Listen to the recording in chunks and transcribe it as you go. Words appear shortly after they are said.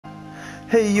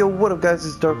Hey yo, what up guys,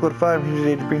 it's Darklord5. I'm here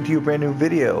today to bring to you a brand new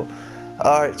video.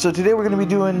 Alright, so today we're going to be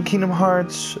doing Kingdom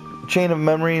Hearts Chain of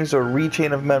Memories, or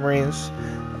Re-Chain of Memories.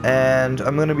 And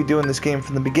I'm going to be doing this game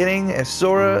from the beginning as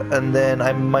Sora, and then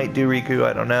I might do Riku,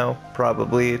 I don't know.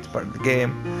 Probably, it's part of the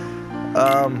game.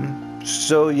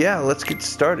 So yeah, let's get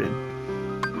started.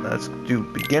 Let's do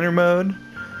beginner mode.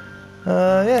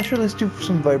 Yeah, sure, let's do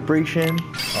some vibration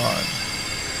on.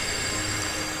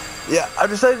 Yeah, I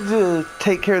decided to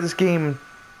take care of this game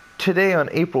today on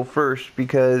April 1st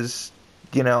because,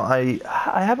 you know, I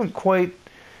haven't quite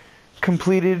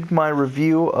completed my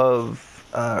review of,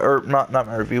 or not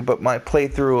my review, but my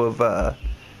playthrough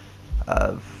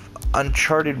of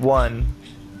Uncharted 1,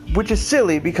 which is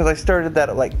silly because I started that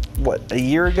at like, what, a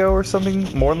year ago or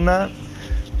something, more than that?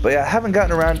 But yeah, I haven't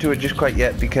gotten around to it just quite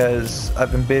yet because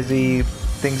I've been busy,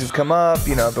 things have come up,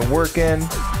 you know, I've been working,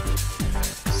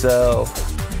 so...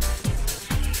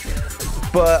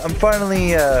 But I'm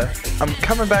finally, I'm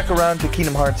coming back around to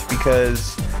Kingdom Hearts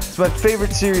because it's my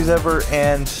favorite series ever,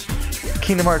 and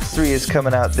Kingdom Hearts 3 is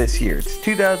coming out this year. It's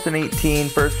 2018,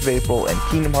 1st of April, and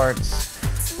Kingdom Hearts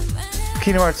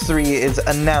 3 is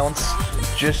announced,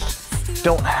 just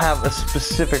don't have a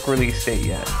specific release date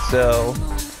yet. So,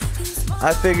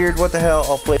 I figured, what the hell,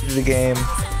 I'll play through the game,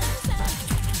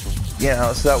 you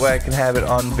know, so that way I can have it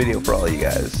on video for all you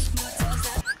guys.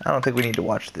 I don't think we need to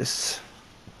watch this.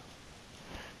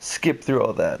 Skip through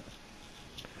all that.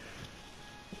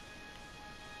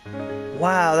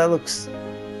 Wow, that looks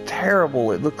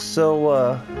terrible. It looks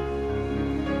so,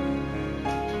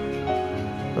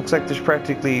 looks like there's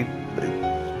practically...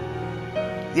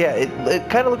 Yeah, it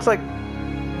kind of looks like...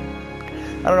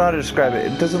 I don't know how to describe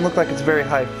it. It doesn't look like it's very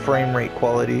high frame rate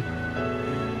quality.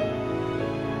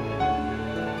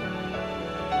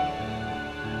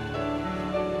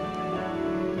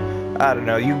 I don't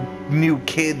know, you new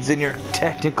kids and your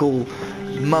technical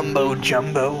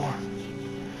mumbo-jumbo.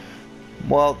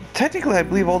 Well, technically I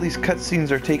believe all these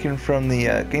cutscenes are taken from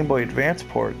the Game Boy Advance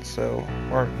port, so...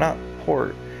 Or, not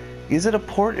port. Is it a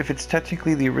port if it's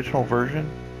technically the original version?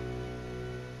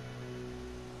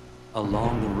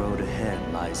 Along the road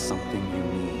ahead lies something you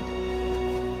need.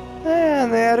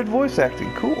 And they added voice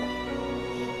acting, cool.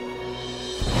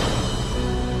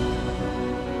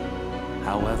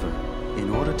 However, in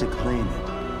order to claim it,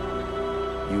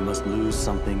 you must lose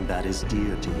something that is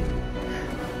dear to you.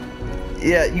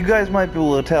 Yeah, you guys might be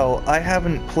able to tell, I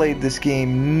haven't played this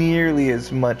game nearly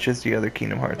as much as the other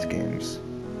Kingdom Hearts games.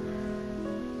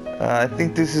 I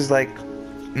think this is like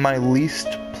my least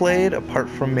played, apart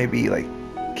from maybe like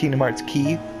Kingdom Hearts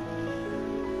Key.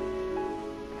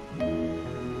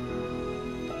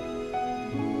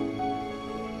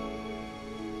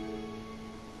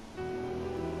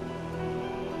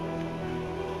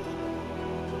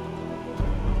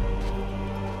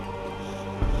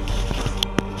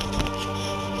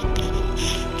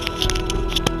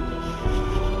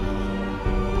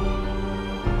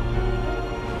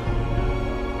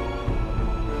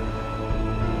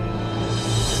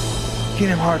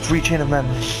 Kingdom Hearts Re-Chain of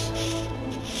Memories.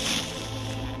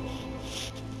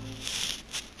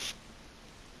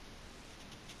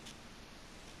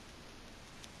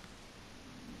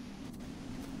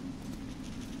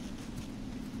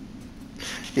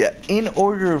 Yeah, in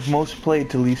order of most played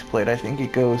to least played, I think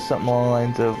it goes something along the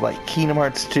lines of like Kingdom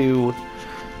Hearts 2,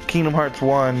 Kingdom Hearts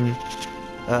 1,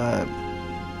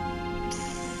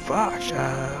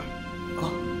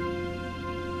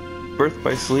 Birth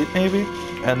by Sleep maybe?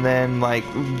 And then like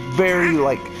very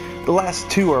like the last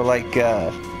two are like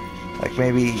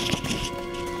maybe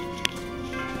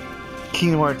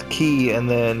Kingdom Hearts Key and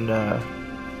then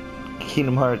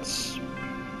Kingdom Hearts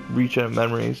Re-Chain of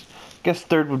Memories. I guess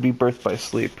third would be Birth by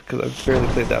Sleep because I've barely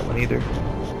played that one either.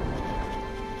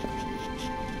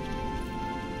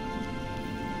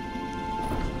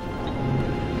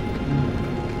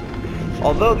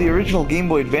 Although the original Game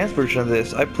Boy Advance version of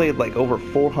this, I played like over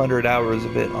 400 hours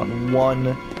of it on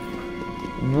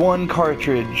one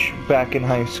cartridge back in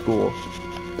high school.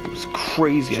 It was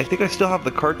crazy. I think I still have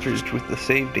the cartridge with the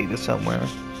save data somewhere.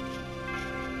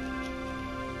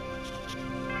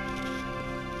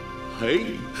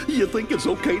 Hey, you think it's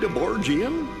okay to barge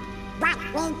in? But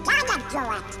we gotta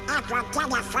do it if we're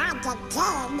gonna find the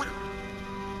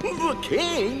king. The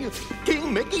king?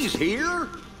 King Mickey's here?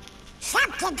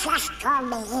 Something just told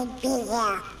me he'd be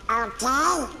here,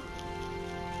 okay?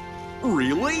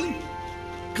 Really?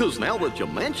 'Cause now that you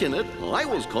mention it, I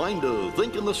was kinda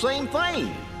thinking the same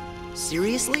thing.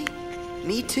 Seriously?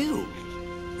 Me too.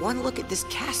 One look at this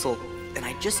castle, and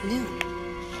I just knew.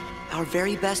 Our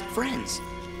very best friends.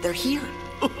 They're here.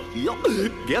 Yup,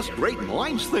 guess great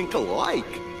minds think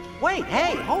alike. Wait,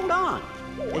 hey, hold on.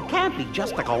 It can't be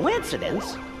just a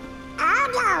coincidence.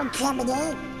 Oh no,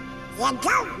 Timothy. You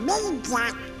don't mean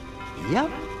that.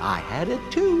 Yep, I had it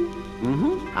too.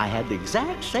 I had the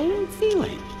exact same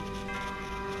feeling.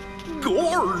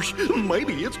 Gorge,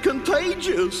 maybe it's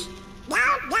contagious. No,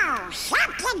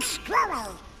 something screwy.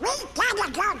 We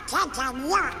gotta go take a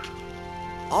look.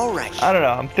 All right. I don't know.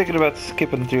 I'm thinking about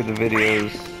skipping through the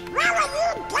videos. Where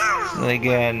are you going? And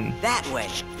again, That way,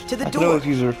 to the I could door. always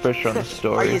use a refresher on the Are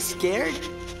story. you scared?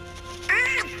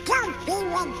 Ah, don't be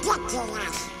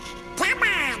ridiculous. Come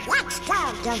on, let's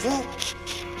go, Goofy.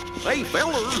 Hey,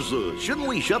 fellers, shouldn't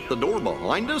we shut the door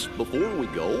behind us before we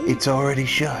go? It's already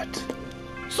shut.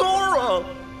 Sora!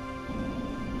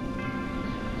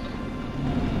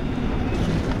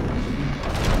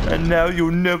 And now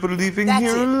you're never leaving That's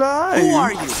here it. alive. Who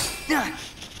are you? Yes.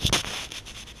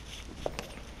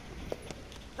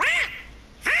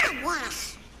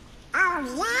 Oh,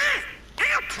 yeah?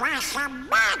 I'll try some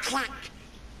magic.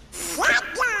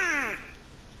 Thunder!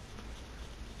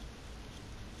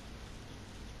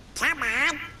 Come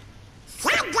on.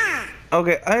 Thunder!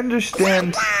 Okay, I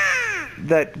understand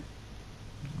Thunder!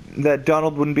 that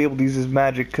Donald wouldn't be able to use his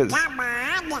magic because Come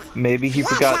on. maybe he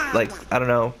forgot, like, I don't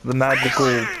know, the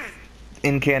magical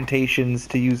incantations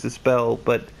to use the spell,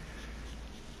 but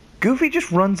Goofy just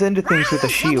runs into things with a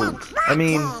shield. I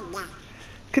mean,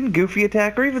 can Goofy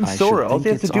attack, or even I Sora? should All think he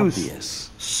has to it's do obvious. is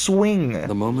swing.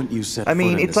 The moment you set I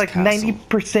mean, foot in it's this like castle,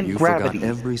 90% you gravity. forgot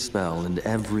every spell and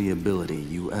every ability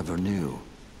you ever knew.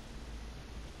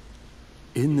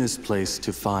 In this place,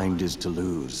 to find is to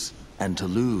lose, and to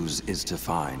lose is to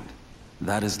find.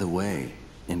 That is the way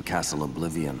in Castle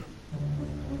Oblivion.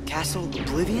 Castle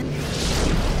Oblivion?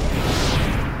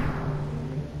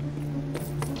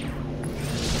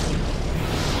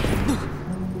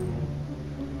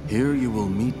 Here you will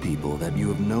meet people that you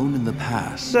have known in the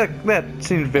past. That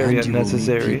seems very and you will meet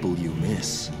unnecessary. people you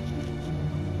miss.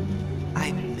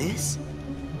 I miss?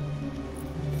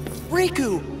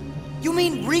 Riku! You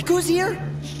mean Riku's here?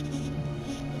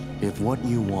 If what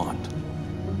you want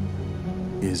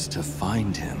is to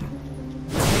find him,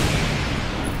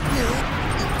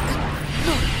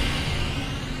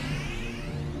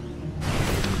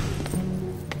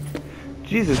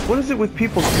 Jesus, what is it with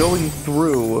people going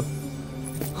through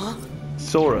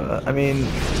Sora? I mean,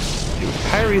 it was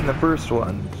Kairi in the first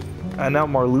one, and now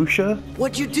Marluxia?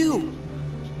 What'd you do?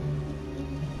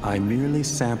 I merely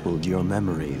sampled your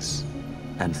memories,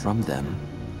 and from them,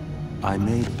 I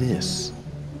made this.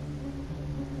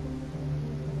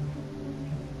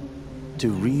 To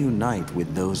reunite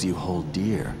with those you hold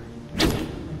dear.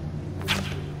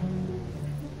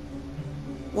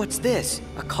 What's this?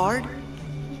 A card?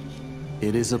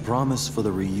 It is a promise for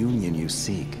the reunion you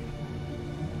seek.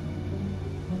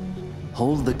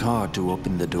 Hold the card to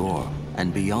open the door,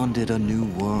 and beyond it a new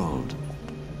world.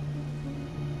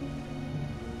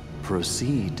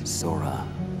 Proceed, Sora.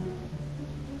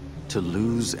 To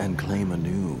lose and claim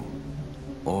anew,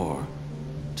 or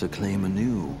to claim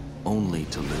anew only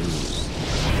to lose.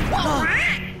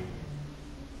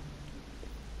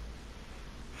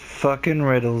 Fucking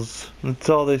riddles. That's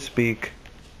all they speak.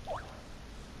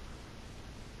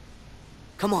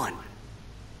 Come on.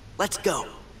 Let's go.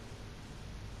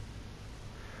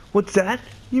 What's that?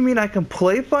 You mean I can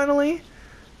play finally?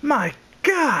 My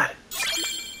God!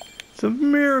 It's a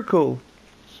miracle.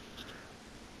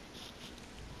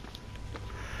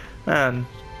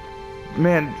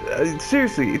 Man,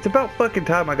 seriously, it's about fucking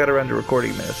time I got around to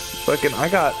recording this. I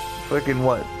got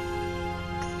what?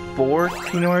 4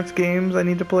 Kingdom Hearts games I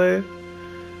need to play?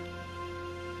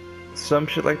 Some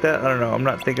shit like that? I don't know, I'm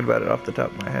not thinking about it off the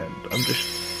top of my head. I'm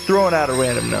just throwing out a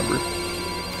random number.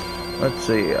 Let's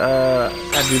see, I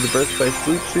do the Birth by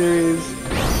Sleep series.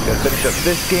 Gotta finish up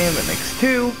this game, that makes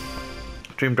 2.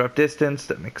 Dream Drop Distance,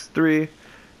 that makes 3.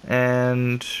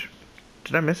 And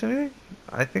did I miss anything?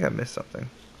 I think I missed something.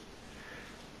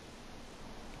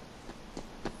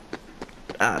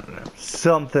 I don't know,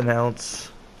 something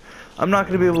else. I'm not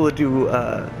going to be able to do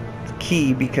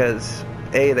Key because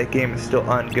A, that game is still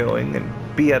ongoing, and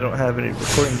B, I don't have any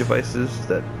recording devices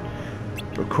that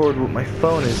record what my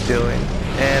phone is doing,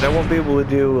 and I won't be able to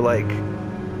do like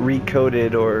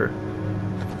Recoded or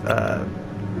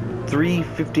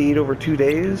 358 over 2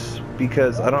 days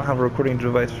because I don't have a recording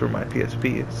device for my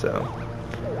PSP, so.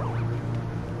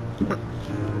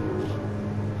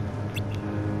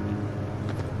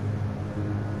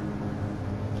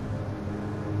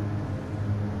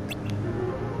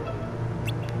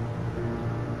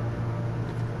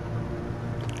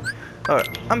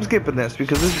 Alright, I'm skipping this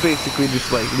because this is basically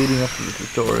just like leading up to the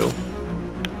tutorial.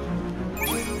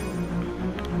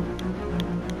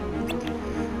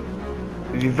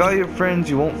 If you value your friends,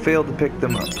 you won't fail to pick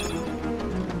them up.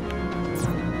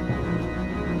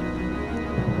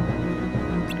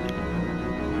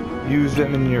 Use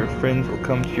them and your friends will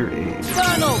come to your aid.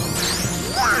 Donald!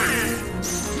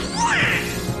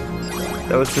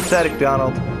 That was pathetic,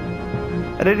 Donald.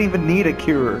 I didn't even need a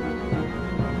cure.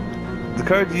 The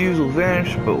cards you use will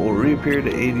vanish, but will reappear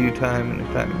to aid you time and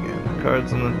time again. The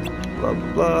cards on the blah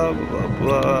blah blah blah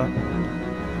blah.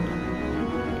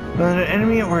 When an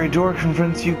enemy or a door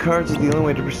confronts you, cards are the only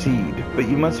way to proceed, but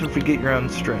you mustn't forget your own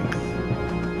strength.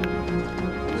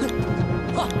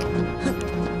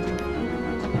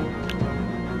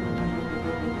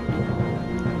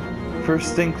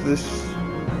 First think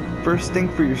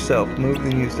for yourself. Move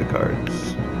then use the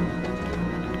cards.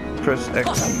 Press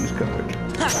X to use card.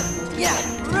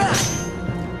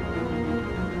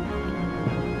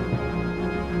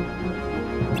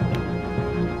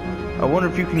 I wonder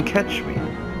if you can catch me.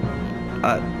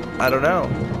 I don't know.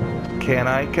 Can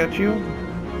I catch you?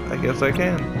 I guess I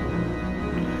can.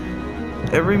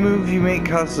 Every move you make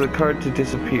causes a card to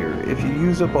disappear. If you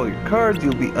use up all your cards,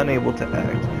 you'll be unable to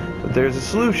act. But there's a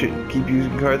solution. Keep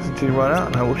using cards until you run out,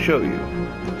 and I will show you.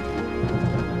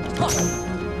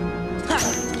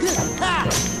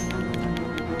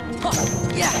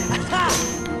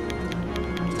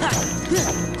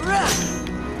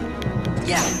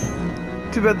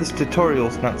 Too bad this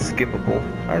tutorial's not skippable.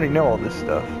 I already know all this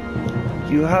stuff.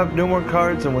 You have no more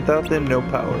cards, and without them, no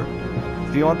power.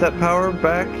 If you want that power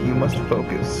back, you must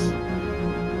focus.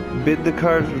 Bid the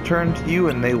cards return to you,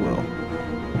 and they will.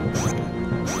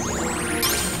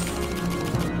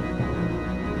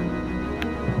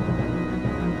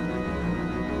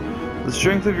 The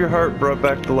strength of your heart brought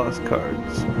back the lost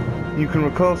cards. You can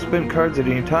recall spent cards at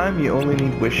any time, you only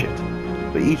need wish it.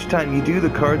 But each time you do, the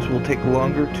cards will take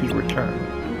longer to return.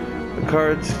 The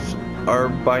cards are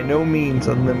by no means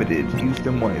unlimited, use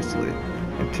them wisely.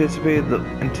 Anticipate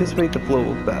the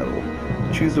flow of battle.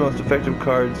 Choose the most effective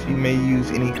cards, you may use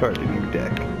any card in your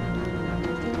deck.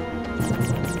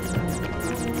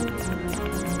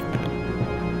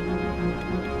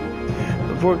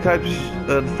 The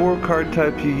four card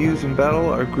types you use in battle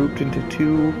are grouped into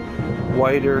two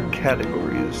wider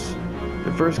categories.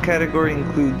 The first category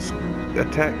includes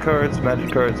attack cards,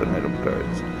 magic cards, and item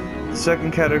cards. The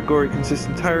second category consists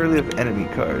entirely of enemy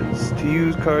cards. To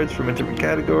use cards from a different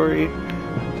category...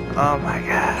 Oh my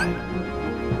god.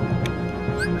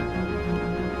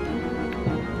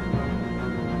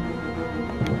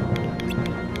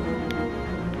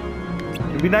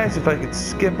 It'd be nice if I could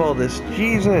skip all this.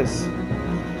 Jesus!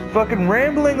 Fucking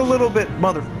rambling a little bit,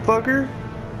 motherfucker!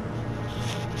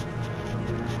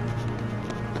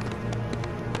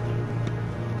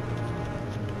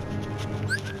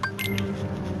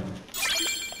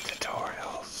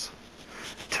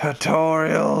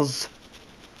 Tutorials.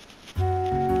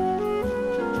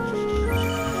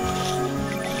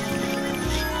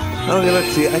 Okay, let's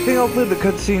see. I think I'll play the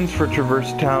cutscenes for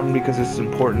Traverse Town because it's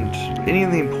important. Any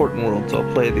of the important worlds I'll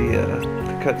play the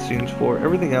cutscenes for.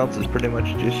 Everything else is pretty much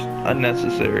just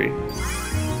unnecessary.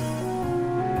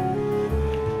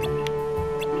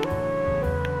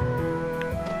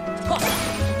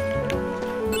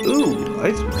 Ooh,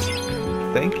 ice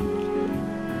cream. Thank you.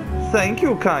 Thank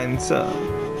you, kind sir.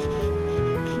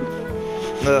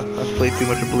 I've played too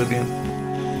much Oblivion.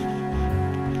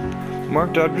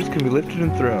 Marked objects can be lifted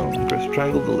and thrown. Press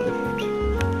triangle to lift.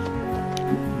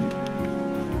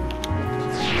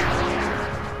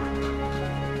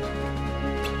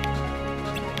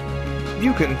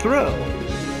 You can throw.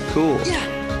 Cool.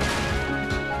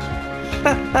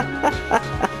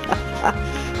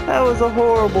 That was a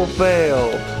horrible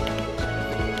fail.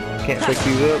 Can't pick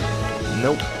these up.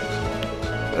 Nope.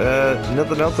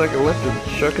 Nothing else I can lift and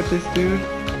chuck at this dude?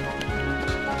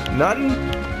 Nothing?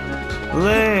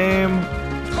 Lame.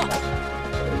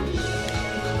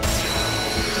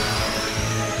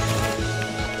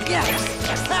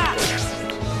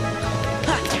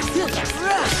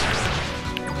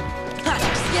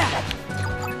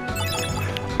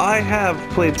 I have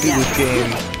played through this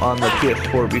game on the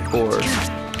PS4 before.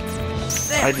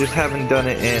 I just haven't done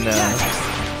it in,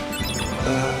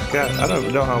 God, I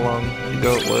don't know how long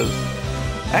ago it was.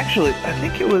 Actually, I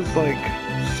think it was like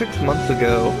 6 months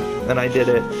ago that I did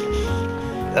it.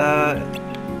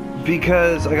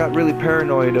 Because I got really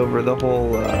paranoid over the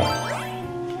whole,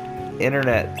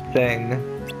 internet thing.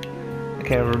 I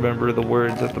can't remember the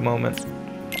words at the moment.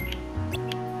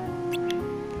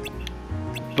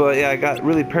 But yeah, I got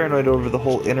really paranoid over the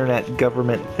whole internet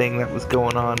government thing that was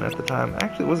going on at the time.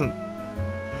 Actually, it wasn't.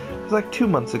 It was like 2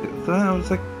 months ago. It was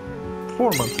like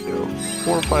 4 months ago.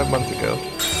 4 or 5 months ago.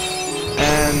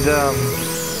 And,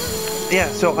 yeah,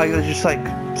 so I just like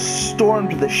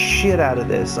stormed the shit out of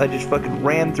this. I just fucking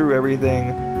ran through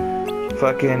everything,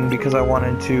 fucking, because I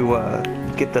wanted to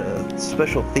get the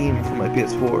special theme for my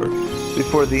PS4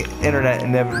 before the internet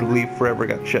inevitably forever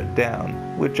got shut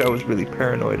down, which I was really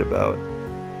paranoid about.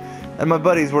 And my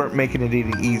buddies weren't making it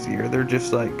any easier. They're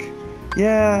just like,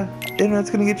 yeah, internet's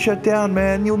gonna get shut down,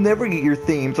 man. You'll never get your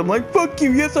themes. I'm like, fuck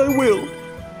you, yes I will.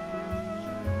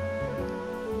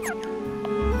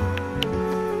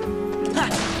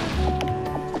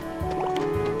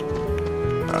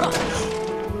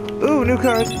 Ooh, new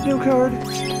card, new card.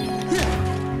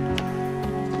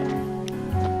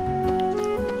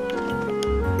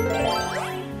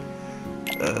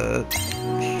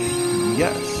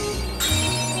 Yes.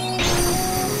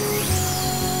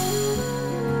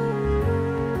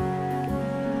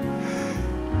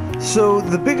 So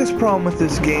the biggest problem with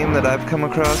this game that I've come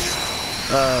across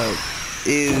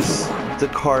is the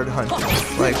card hunting.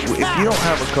 Like, if you don't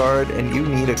have a card and you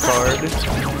need a card, you're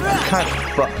kind of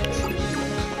fucked.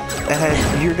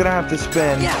 And you're gonna have to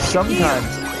spend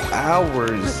sometimes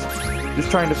hours just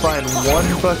trying to find one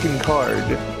fucking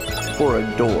card for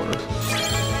a door.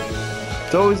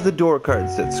 It's always the door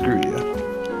cards that screw you.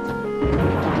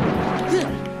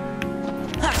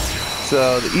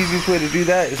 So the easiest way to do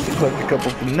that is to collect a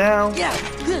couple from now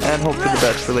and hope for the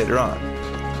best for later on.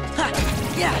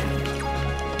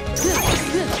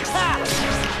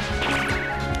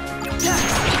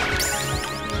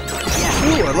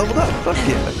 Ooh, I leveled up. Fuck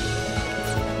yeah.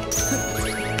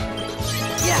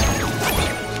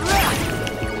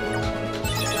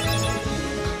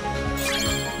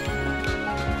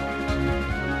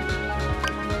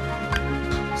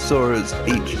 Sora's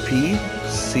HP,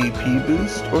 CP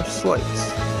boost, or slice?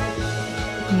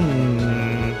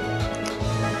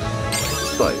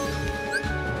 Slice.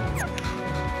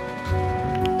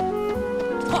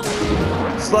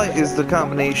 Slice is the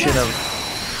combination of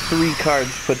 3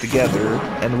 cards put together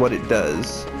and what it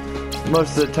does.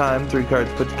 Most of the time, 3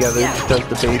 cards put together just does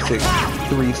the basic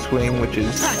 3 swing, which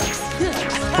is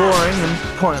boring and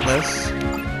pointless.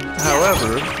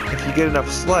 However, if you get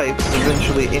enough swipes,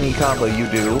 eventually any combo you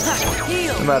do,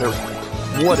 no matter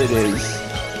what it is,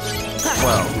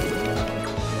 well,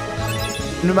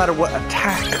 no matter what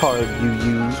attack card you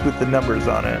use with the numbers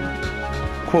on it,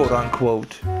 quote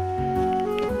unquote,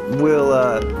 will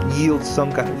yield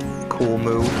some kind of cool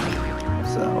move.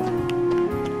 So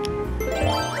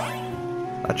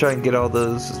I try and get all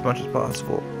those as much as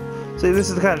possible. See, this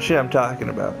is the kind of shit I'm talking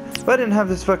about. If I didn't have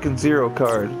this fucking 0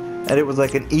 card, and it was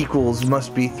like an equals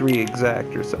must be 3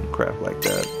 exact or some crap like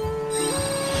that,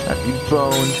 I'd be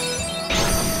boned.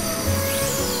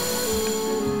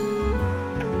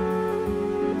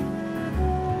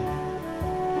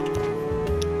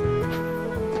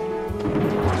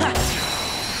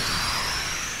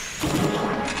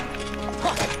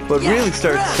 What really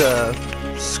starts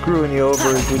screwing you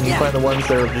over is when you find the ones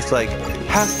that are just like,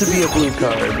 has to be a blue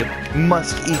card,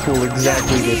 must equal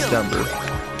exactly this number.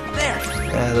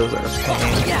 Yeah, those are a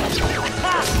pain.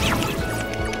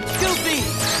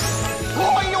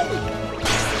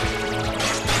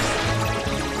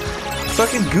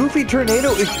 Fucking Goofy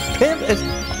Tornado is pimp as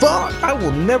fuck! I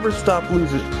will never stop I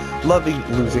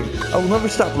will never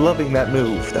stop loving that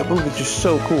move. That move is just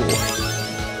so cool.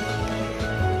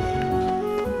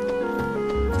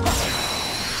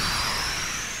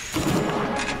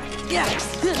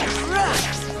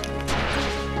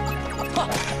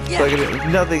 Like, if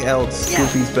nothing else,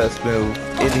 Goofy's best move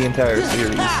in the entire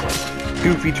series.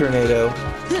 Goofy Tornado.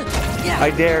 I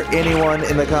dare anyone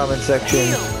in the comment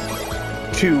section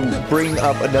to bring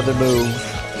up another move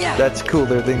that's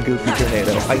cooler than Goofy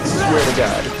Tornado. I swear to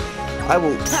God.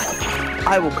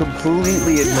 I will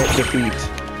completely admit defeat.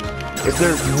 If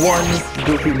there's one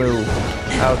Goofy move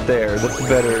out there that's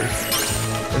better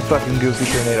than fucking Goofy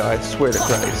Tornado, I swear to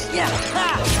Christ.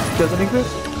 Doesn't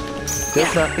exist.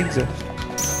 Does not exist.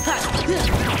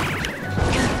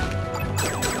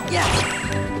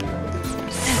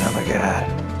 Oh my God.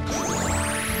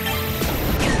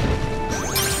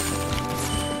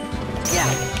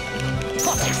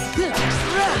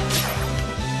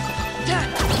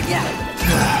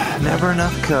 Never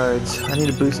enough cards. I need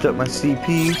to boost up my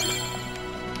CP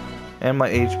and my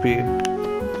HP.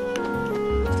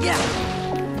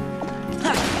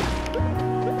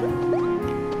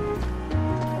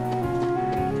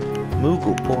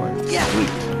 Moogle points. Sweet.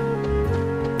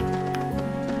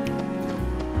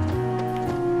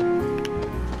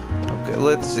 Okay,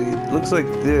 let's see. Looks like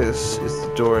this is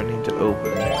the door I need to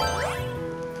open.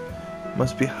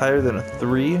 Must be higher than a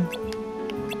 3.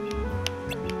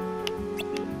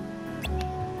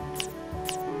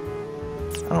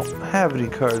 I don't have any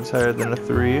cards higher than a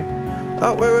 3.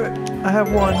 Oh, wait. I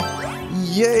have one.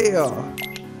 Yeah!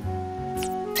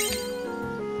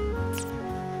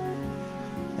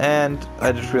 And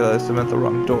I just realized I'm at the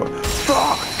wrong door.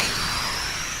 Fuck!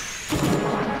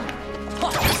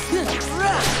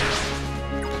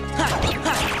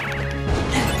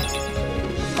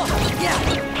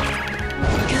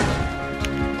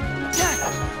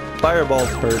 Fireballs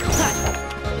hurt.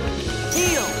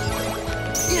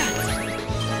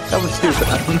 That was stupid.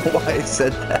 I don't know why I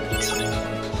said that.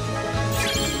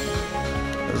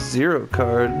 A 0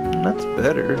 card. That's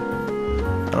better.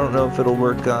 I don't know if it'll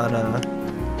work on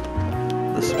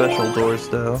the special doors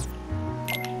though.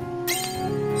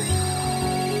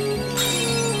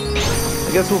 I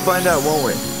guess we'll find out, won't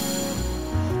we?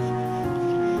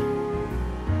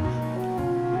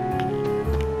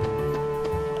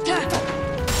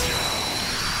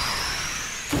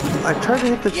 I tried to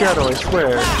hit the shadow, I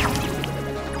swear.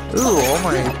 Ooh, all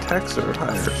my attacks are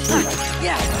higher. Sweet.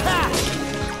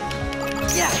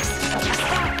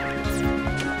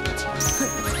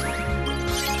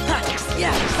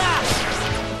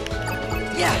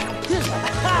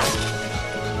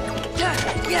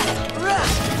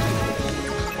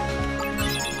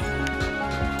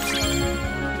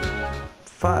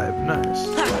 Five, nice.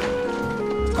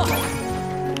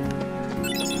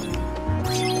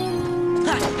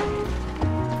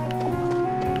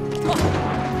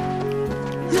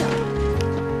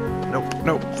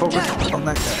 Nope, focus on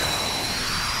that guy.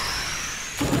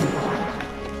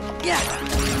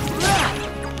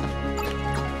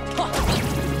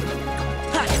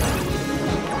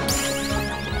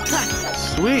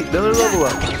 Sweet, another level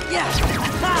up.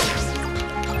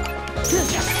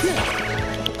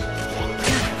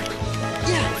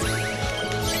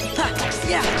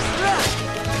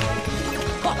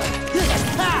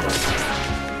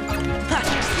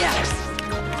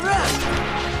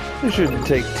 It shouldn't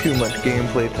take too much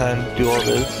gameplay time to do all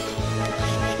this.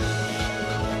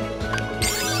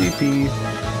 CP.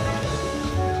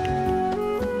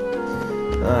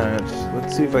 Alright,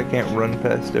 let's see if I can't run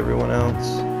past everyone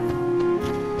else.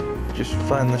 Just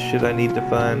find the shit I need to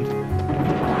find.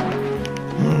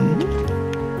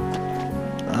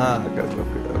 I gotta go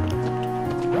pick it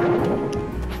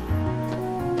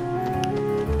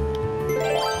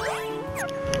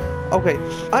up. Okay,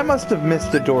 I must have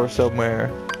missed the door somewhere.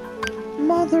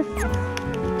 Mother...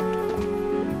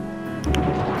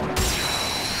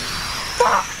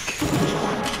 Fuck!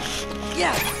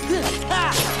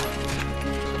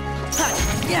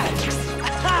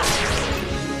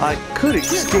 I could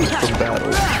escape from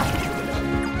battle.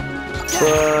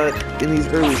 But in these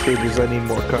early stages I need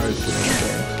more cards than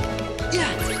anything.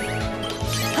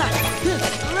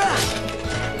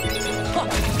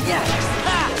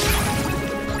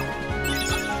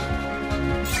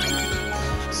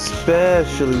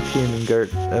 Especially Teeming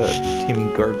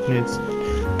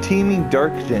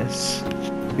Darkness,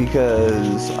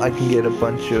 because I can get a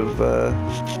bunch of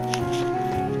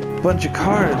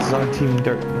cards on Teeming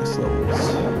Darkness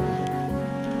levels.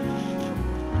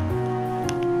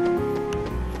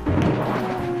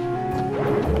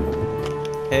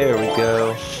 There we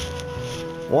go.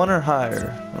 1 or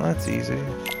higher. Well, that's easy.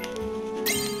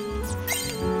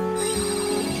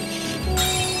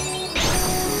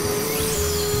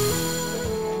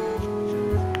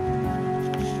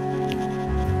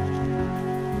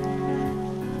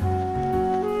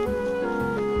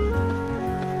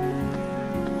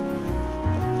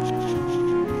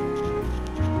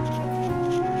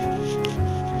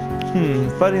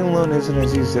 Fighting alone isn't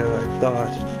as easy as I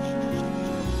thought.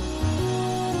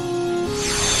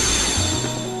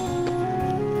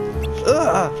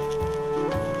 Ugh!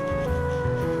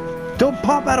 Don't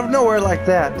pop out of nowhere like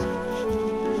that!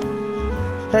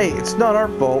 Hey, it's not our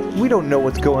fault. We don't know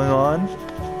what's going on.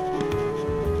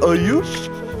 You?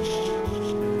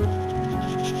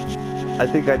 I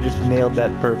think I just nailed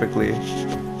that perfectly.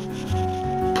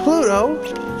 Pluto?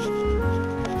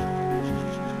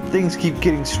 Things keep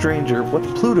getting stranger.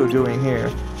 What's Pluto doing here?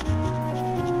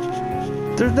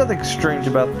 There's nothing strange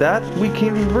about that. We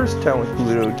came to Reverse Town with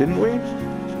Pluto, didn't we?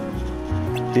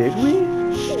 Did we?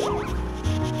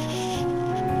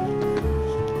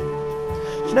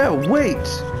 No, wait!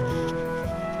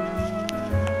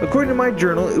 According to my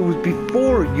journal, it was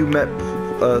before you met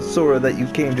Sora that you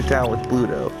came to town with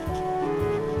Pluto.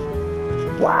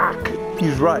 Whack!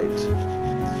 He's right.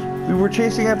 We were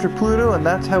chasing after Pluto, and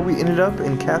that's how we ended up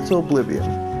in Castle Oblivion.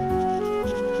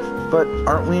 But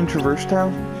aren't we in Traverse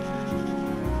Town?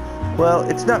 Well,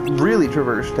 it's not really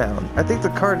Traverse Town. I think the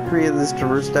card created this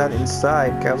Traverse Town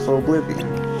inside Castle Oblivion.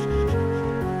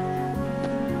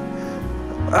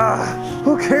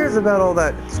 Who cares about all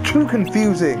that? It's too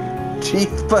confusing. Gee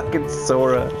fucking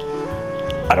Sora.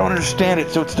 I don't understand it,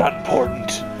 so it's not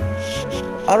important.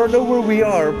 I don't know where we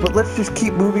are, but let's just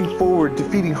keep moving forward,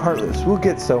 defeating Heartless. We'll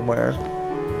get somewhere.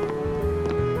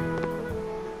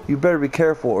 You better be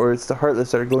careful, or it's the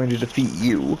Heartless that are going to defeat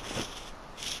you.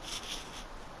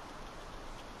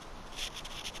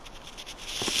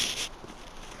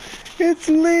 It's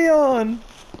Leon!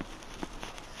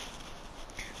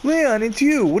 Leon, it's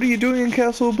you! What are you doing in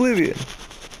Castle Oblivion?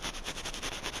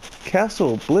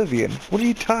 Castle Oblivion? What are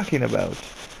you talking about?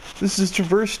 This is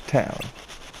Traverse Town.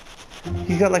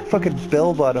 You got like fucking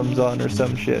bell bottoms on or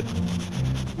some shit.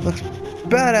 Looks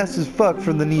badass as fuck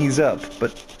from the knees up,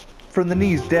 but from the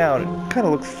knees down, it kinda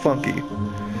looks funky.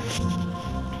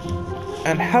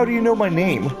 And how do you know my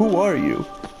name? Who are you?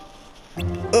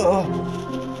 Ugh!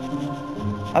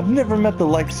 I've never met the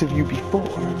likes of you before.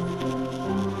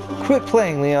 Quit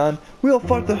playing, Leon. We all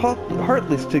fought the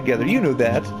Heartless together, you know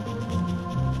that.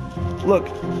 Look,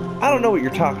 I don't know what you're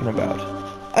talking about.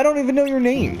 I don't even know your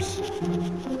names.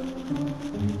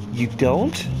 You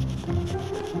don't?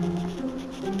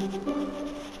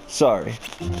 Sorry.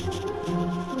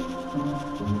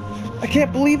 I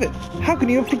can't believe it. How can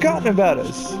you have forgotten about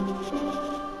us?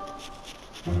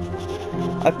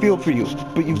 I feel for you,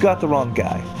 but you've got the wrong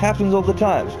guy. Happens all the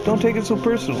time. Don't take it so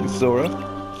personally, Sora.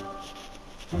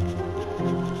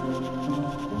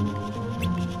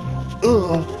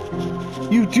 Ugh.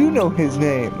 You do know his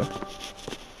name.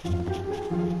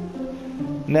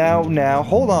 Now,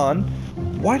 hold on.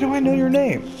 Why do I know your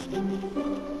name?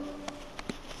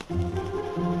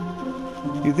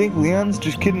 You think Leon's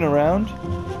just kidding around?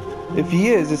 If he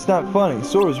is, it's not funny.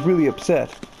 Sora's really upset.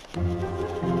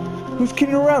 Who's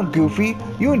kidding around, Goofy?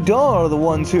 You and Dawn are the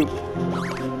ones who...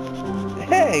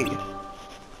 Hey!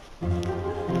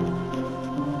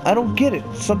 I don't get it.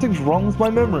 Something's wrong with my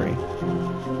memory.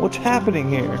 What's happening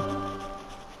here?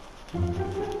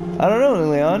 I don't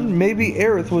know, Leon. Maybe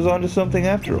Aerith was onto something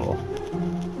after all.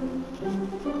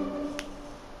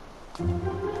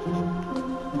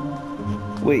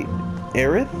 Wait,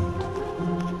 Aerith?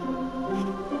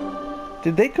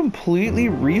 Did they completely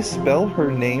respell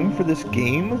her name for this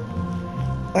game?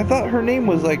 I thought her name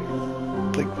was like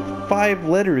 5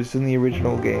 letters in the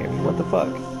original game. What the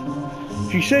fuck?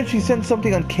 She said she sent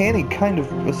something uncanny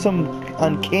some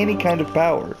uncanny kind of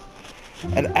power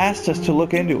and asked us to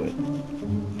look into it.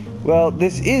 Well,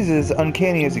 this is as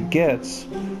uncanny as it gets.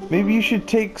 Maybe you should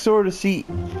take Sora to see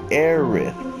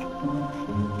Aerith.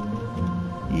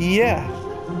 Yeah,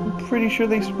 I'm pretty sure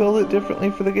they spelled it differently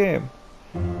for the game.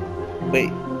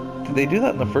 Wait, did they do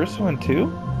that in the first one too?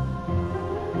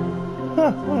 Huh,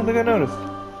 I don't think I noticed.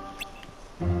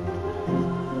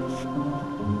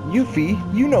 Yuffie,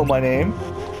 you know my name.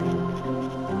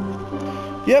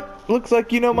 Yep, looks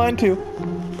like you know mine too.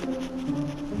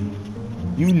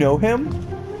 You know him?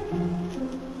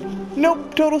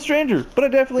 Nope, total stranger, but I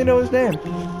definitely know his name.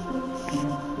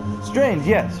 Strange,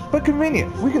 yes, but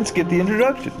convenient. We can skip the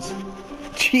introductions.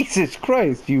 Jesus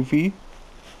Christ, Yuffie.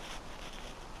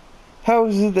 How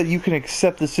is it that you can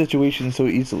accept the situation so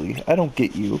easily? I don't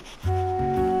get you.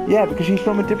 Yeah, because she's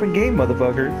from a different game,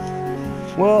 motherfucker.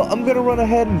 Well, I'm gonna run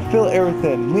ahead and fill Aerith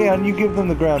in. Leon, you give them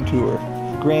the Grand Tour.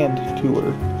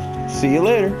 See you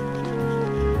later.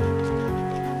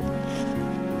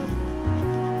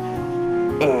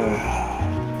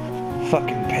 Ugh.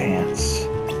 Fucking pants.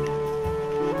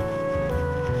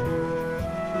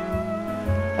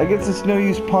 I guess it's no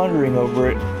use pondering over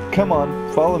it. Come on,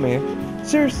 follow me.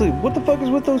 Seriously, what the fuck is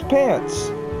with those pants?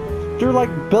 They're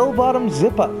like bell-bottom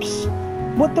zip-ups.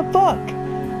 What the fuck?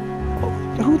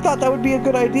 Who thought that would be a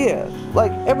good idea?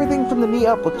 Like, everything from the knee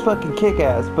up looks fucking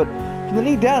kick-ass, but from the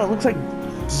knee down it looks like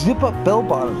zip-up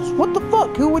bell-bottoms. What the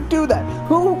fuck? Who would do that?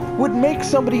 Who would make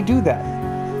somebody do that?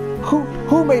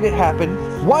 Who made it happen?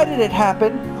 Why did it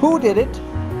happen? Who did it?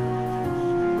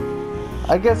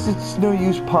 I guess it's no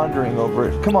use pondering over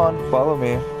it. Come on, follow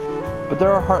me. But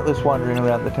there are Heartless wandering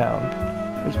around the town.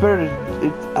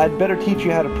 I'd better teach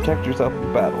you how to protect yourself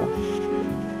in battle.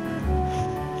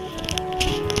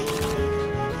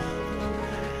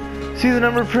 See the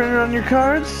number printed on your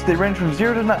cards? They range from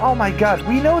 0 to 9. Oh my god,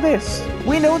 we know this!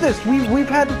 We know this! We've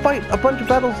had to fight a bunch of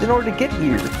battles in order to get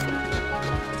here.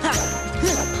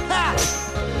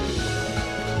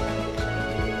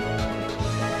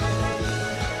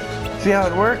 See how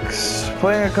it works?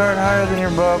 Playing a card higher than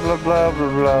your blah blah blah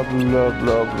blah blah blah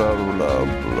blah blah blah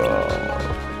blah.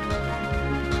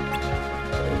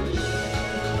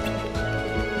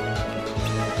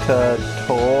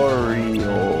 Tutorial.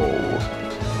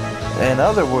 In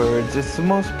other words, it's the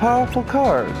most powerful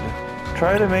card.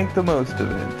 Try to make the most of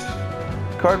it.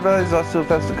 Card values also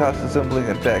affect the cost of assembling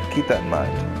a deck. Keep that in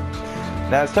mind.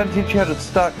 Now it's time to teach you how to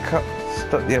stack cards.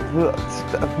 Or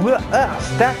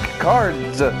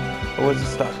was it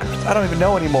stock cards? I don't even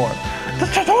know anymore. The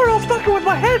tutorial's fucking with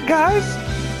my head, guys!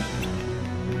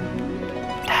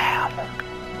 Damn.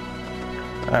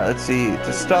 Alright, let's see.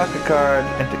 To stock a card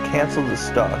and to cancel the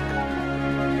stock.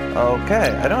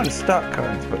 Okay, I know how to stock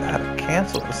cards, but how to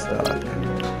cancel the stock.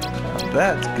 Now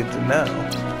that's good to know.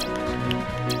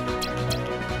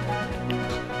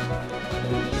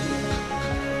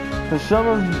 The sum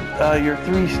of your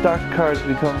 3 stock cards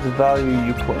becomes the value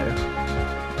you play.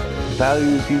 The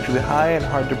value is usually high and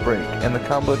hard to break, and the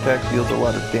combo attack deals a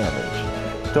lot of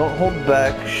damage. Don't hold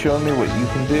back, show me what you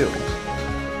can do.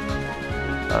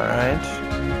 Alright.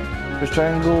 Press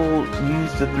triangle,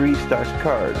 use the 3 stocked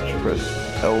cards. Press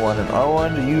L1 and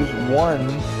R1 to use 1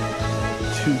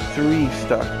 to 3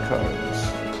 stocked cards.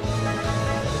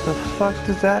 The fuck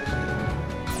does that mean?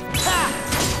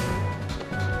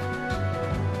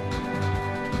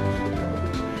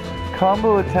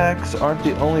 Combo attacks aren't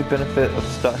the only benefit of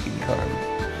stocking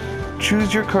cards.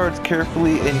 Choose your cards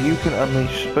carefully and you can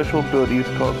unleash special abilities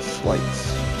called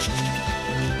slights.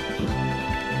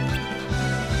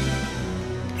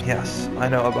 Yes, I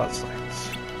know about slights.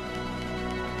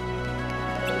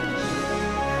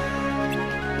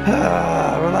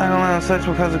 Relying on slights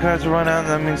will cause the cards to run out and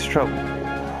that means trouble.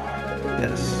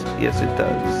 Yes it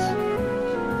does.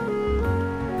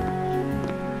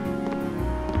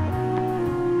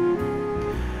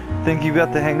 Think you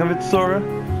got the hang of it, Sora?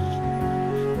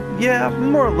 Yeah,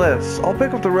 more or less. I'll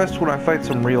pick up the rest when I fight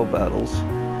some real battles.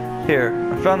 Here,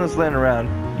 I found this laying around.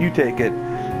 You take it.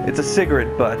 It's a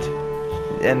cigarette butt.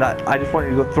 And I just wanted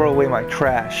to go throw away my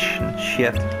trash and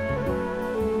shit.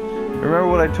 Remember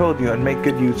what I told you and make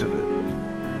good use of it.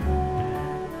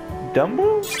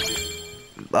 Dumbo?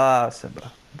 Ah,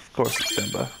 Simba. Of course it's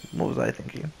Simba. What was I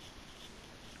thinking?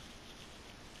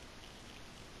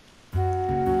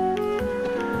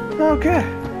 Okay,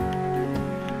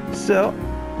 so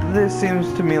this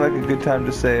seems to me like a good time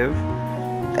to save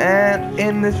and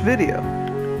end this video.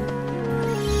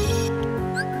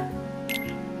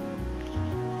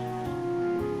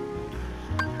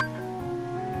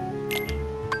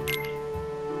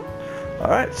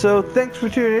 Alright, so thanks for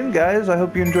tuning in, guys. I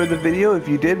hope you enjoyed the video. If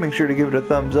you did, make sure to give it a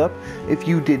thumbs up. If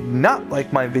you did not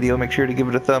like my video, make sure to give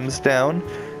it a thumbs down.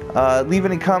 Leave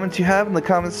any comments you have in the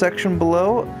comment section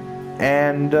below.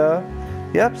 And,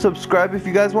 yep, subscribe if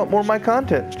you guys want more of my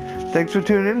content. Thanks for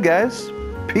tuning in, guys.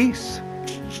 Peace.